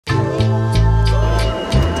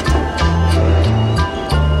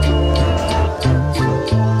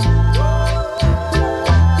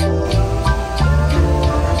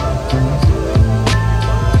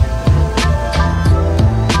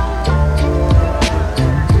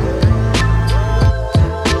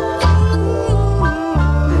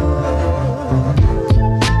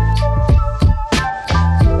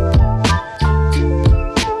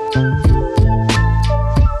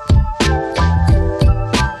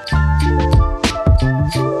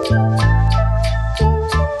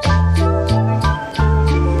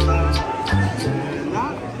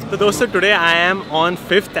दोस्तों today I am on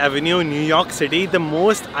 5th Avenue, New York City, the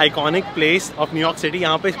most iconic place of New York City.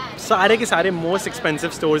 यहाँ पे सारे के सारे most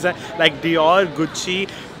expensive stores हैं like Dior, Gucci,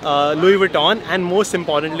 Louis Vuitton, and most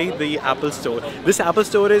importantly the Apple Store. This Apple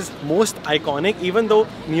Store is most iconic, even though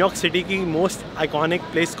New York City की most iconic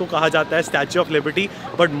place को कहा जाता है Statue of Liberty,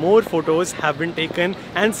 but more photos have been taken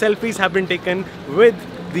and selfies have been taken with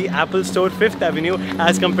the Apple Store 5th Avenue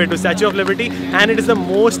as compared to Statue of Liberty, and it is the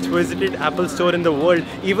most visited Apple Store in the world,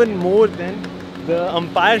 even more than the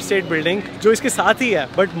Empire State Building जो इसके साथ ही है,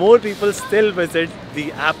 but more people still visit the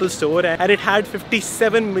Apple Store and it had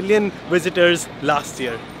 57 million visitors last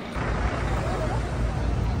year.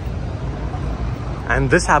 And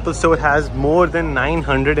this Apple Store has more than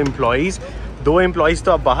 900 employees. 2 employees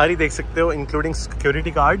तो आप बाहर ही देख सकते हो, including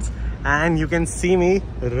security guards. And you can see me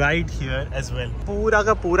right here as well. पूरा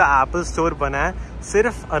का पूरा Apple Store बना है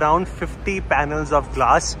सिर्फ around 50 panels of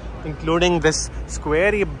glass, including this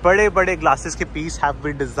square. ये बड़े बड़े glasses के piece have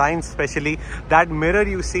been designed specially. That mirror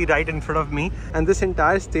you see right in front of me, and this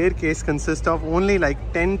entire staircase consists of only like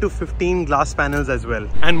 10 to 15 glass panels as well.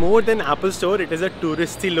 And more than Apple Store, it is a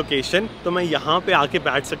touristy location. तो मैं यहाँ पे आके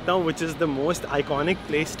बैठ सकता हूँ, which is the most iconic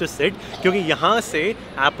place to sit, क्योंकि यहाँ से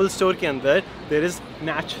Apple Store के अंदर there is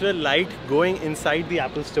natural light going inside the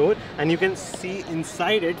Apple Store, and you can see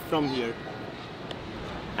inside it from here.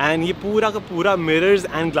 And ये पूरा का पूरा mirrors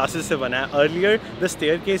and glasses से बना है. Earlier the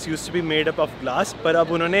staircase used to be made up of glass, पर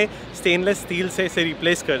अब उन्होंने stainless steel से इसे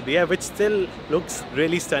replace कर दिया, which still looks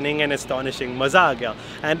really stunning and astonishing. मज़ा आ गया.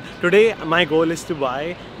 And today my goal is to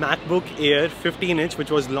buy MacBook Air 15-inch,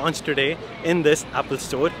 which was launched today in this Apple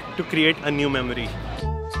Store, to create a new memory.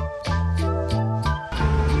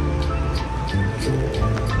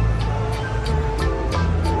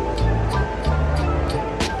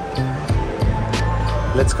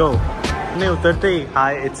 Let's go. नहीं उतरते ही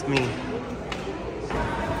Hi, it's me.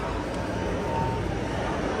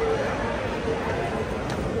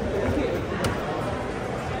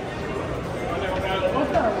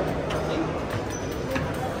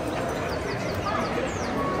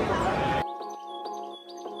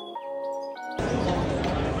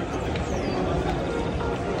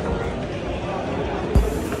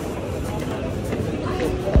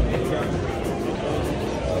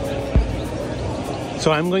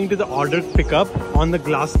 So I'm going to the order pickup on the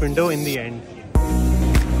glass window in the end.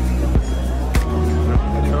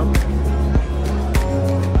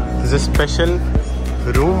 There's a special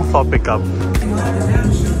room for pickup.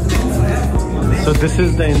 So this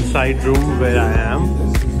is the inside room where I am,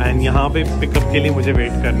 and यहाँ पे pickup के लिए मुझे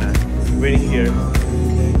wait करना है. Waiting here.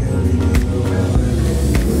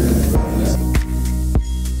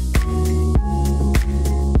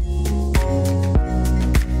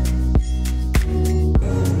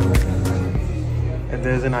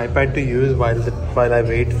 There's an iPad to use while I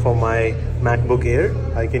wait for my MacBook Air.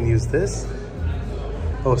 I can use this.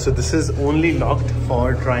 Oh, so this is only locked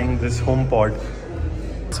for trying this HomePod.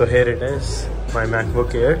 So here it is, my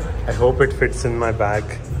MacBook Air. I hope it fits in my bag.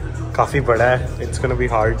 काफी बड़ा है. It's gonna be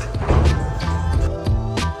hard.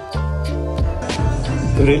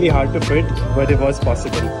 Really hard to fit, but it was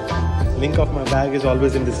possible. Link of my bag is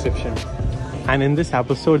always in description. And in this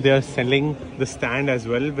Apple Store, they are selling the stand as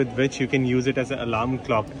well, with which you can use it as an alarm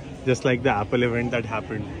clock, just like the Apple event that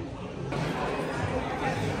happened.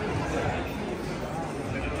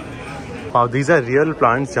 Wow, these are real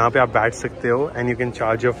plants जहाँ पे आप बैठ सकते हो, and you can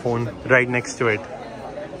charge your phone right next to it.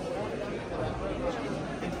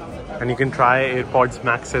 And you can try AirPods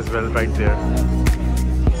Max as well right there.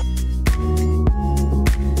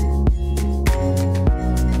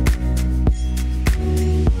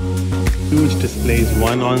 Huge displays,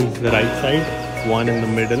 one on the right side, one in the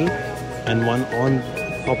middle, and one on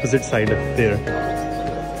opposite side up there.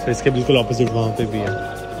 So इसके बिल्कुल opposite वहाँ पे भी है.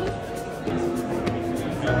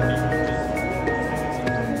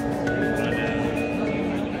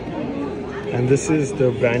 And this is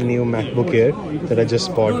the brand new MacBook Air that I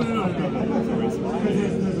just bought.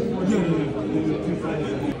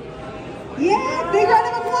 Yeah, big round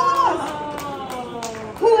of applause!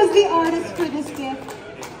 Who is the artist for this gift?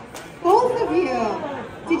 Both of you.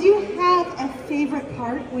 Did you have a favorite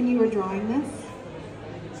part when you were drawing this?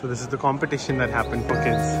 So this is the competition that happened for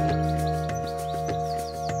kids.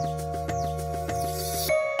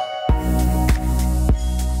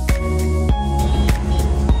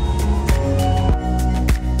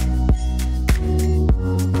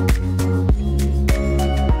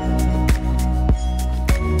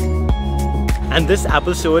 And this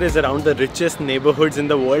Apple store is around the richest neighborhoods in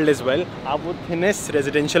the world as well. आप वो thinnest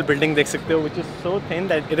residential building देख सकते हो, which is so thin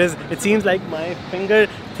that it seems like my finger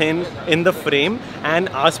thin in the frame. And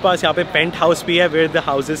आसपास यहाँ पे penthouse भी है where the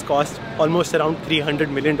houses cost almost around $300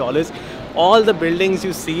 million. All the buildings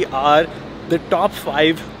you see are the top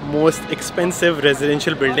 5 most expensive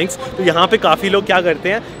residential buildings. तो यहाँ पे काफ़ी लोग क्या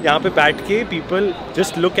करते हैं, यहाँ पे बैठ के people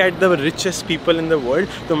just look at the richest people in the world.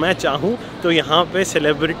 तो मैं चाहूँ तो यहाँ पे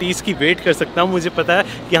celebrities की wait कर सकता हूँ. मुझे पता है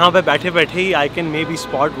कि यहाँ पे बैठे बैठे ही I can maybe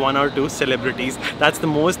spot 1 or 2 celebrities. That's the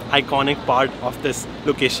most iconic part of this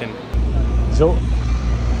location.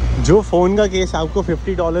 जो फ़ोन का केस आपको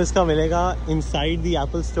 $50 का मिलेगा inside the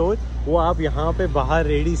Apple store, वो आप यहाँ पे बाहर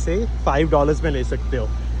रेडी से $5 में ले सकते हो.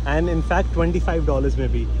 And in fact $25 में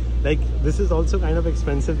भी. Like this is also kind of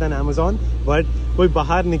expensive than Amazon, but कोई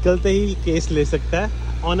बाहर निकलते ही केस ले सकता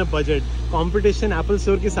है on a budget. Competition Apple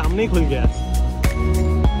Store के सामने ही खुल गया.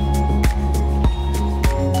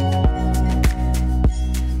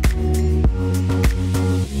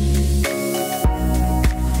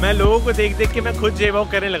 मैं लोगों को देख देख के मैं खुद जेब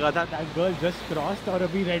करने लगा था. That girl just crossed और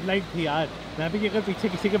अभी रेड लाइट थी यार. मैं भी अगर पीछे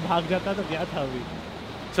किसी के भाग जाता तो क्या था अभी.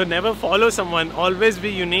 So never follow someone, always be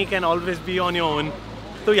unique and always be on your own.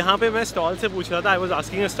 तो यहाँ पे मैं स्टॉल से पूछ रहा था. I was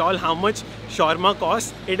asking a stall how much shawarma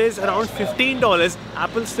costs. It is around $15.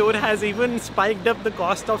 Apple Store has even spiked up the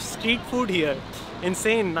cost of street food here.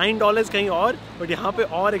 Insane. $9 कहीं और, but यहाँ पे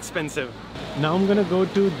और expensive. Now I'm gonna go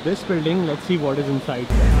to this building. Let's see what is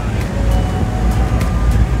inside.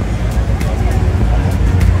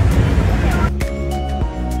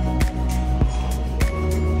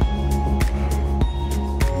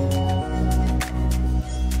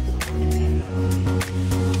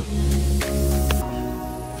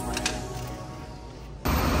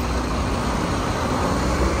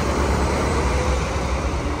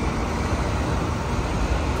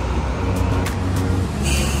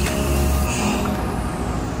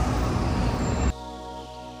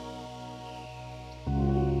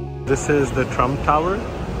 This is the Trump Tower.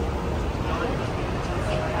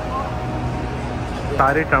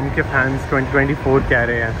 सारे Trump के fans 2024 कह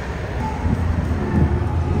रहे हैं.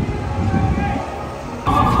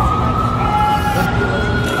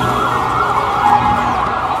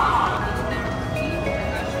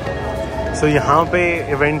 So यहाँ पे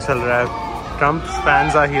इवेंट चल रहा है. Trump's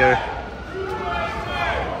fans are here.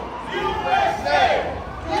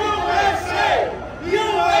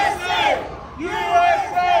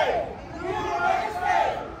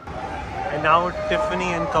 Now Tiffany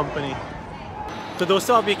and Company. तो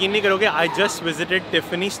दोस्तों आप यकीन नहीं करोगे, I just visited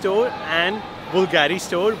Tiffany store and Bulgari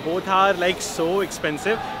store. Both are like so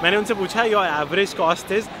expensive. मैंने उनसे पूछा your average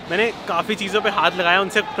cost is. मैंने काफ़ी चीज़ों पे हाथ लगाया,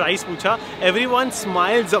 उनसे प्राइस पूछा. Everyone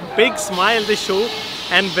smiles, a big smile they show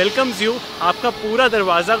and welcomes you. आपका पूरा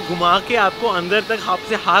दरवाज़ा घुमा के आपको अंदर तक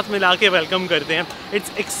आपसे हाथ मिला के वेलकम करते हैं. It's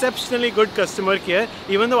exceptionally good customer care.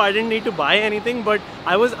 Even though I didn't need to buy anything, but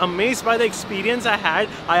I was amazed by the experience I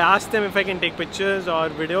had. I asked them if I can take pictures or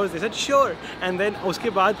videos. They said sure. And then उसके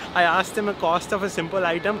बाद I asked them a cost of a simple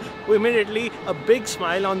item. Immediately a big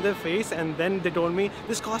smile on their face, and then they told me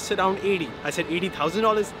this costs around 80. I said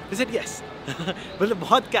 $80,000. They said yes. मतलब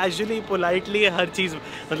बहुत casually, politely हर चीज़,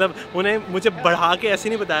 मतलब उन्हें मुझे बढ़ा के ऐसे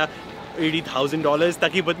नहीं बताया $80,000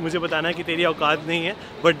 ताकि मुझे बताना कि तेरी औकात नहीं है.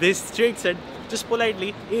 But they straight said just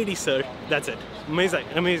politely 80 sir. That's it.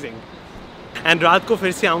 Amazing. And रात को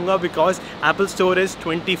फिर से आऊँगा because Apple Store is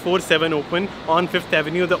 24/7 open on 5th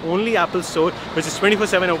Avenue, the only Apple Store which is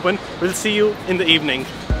 24/7 open. We'll see you in the evening.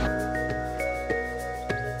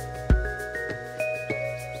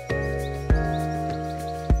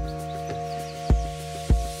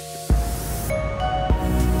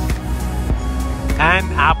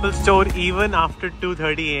 And Apple Store even after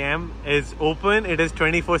 2:30 AM is open. It is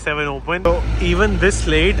 24/7 open. So even this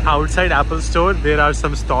late outside Apple Store there are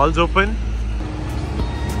some stalls open.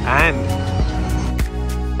 And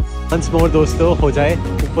once more दोस्तों हो जाए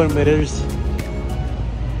ऊपर mirrors.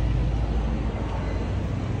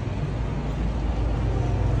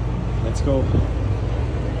 Let's go.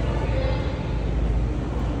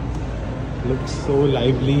 Looks so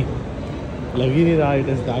lively. लग ही नहीं रहा it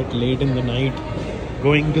is that late in the night.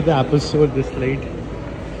 Going to the Apple Store this late.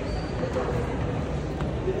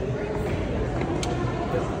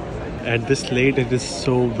 At this late it is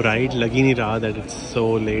so bright. लग ही नहीं रहा that it's so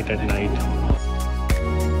late at night.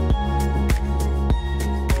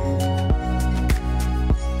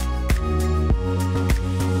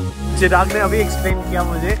 चिराग ने अभी explain किया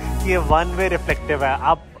मुझे कि ये वन वे रिफ्लेक्टिव है.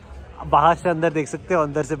 आप बाहर से अंदर देख सकते हो,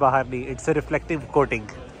 अंदर से बाहर नहीं. It's a reflective coating.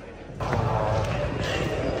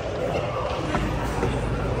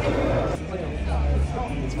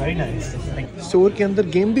 Very nice. Store के अंदर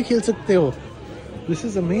गेम भी खेल सकते हो, दिस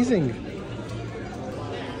इज अमेजिंग।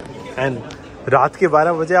 एंड रात के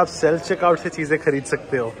 12 बजे आप सेल्फ चेकआउट से चीज़ें खरीद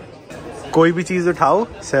सकते हो। कोई भी चीज़ उठाओ,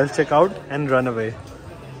 self checkout and run away.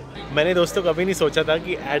 मैंने दोस्तों कभी नहीं सोचा था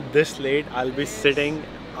कि at this let I will be sitting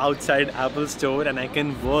outside Apple store and I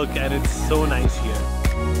can work and it's so nice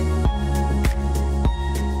here.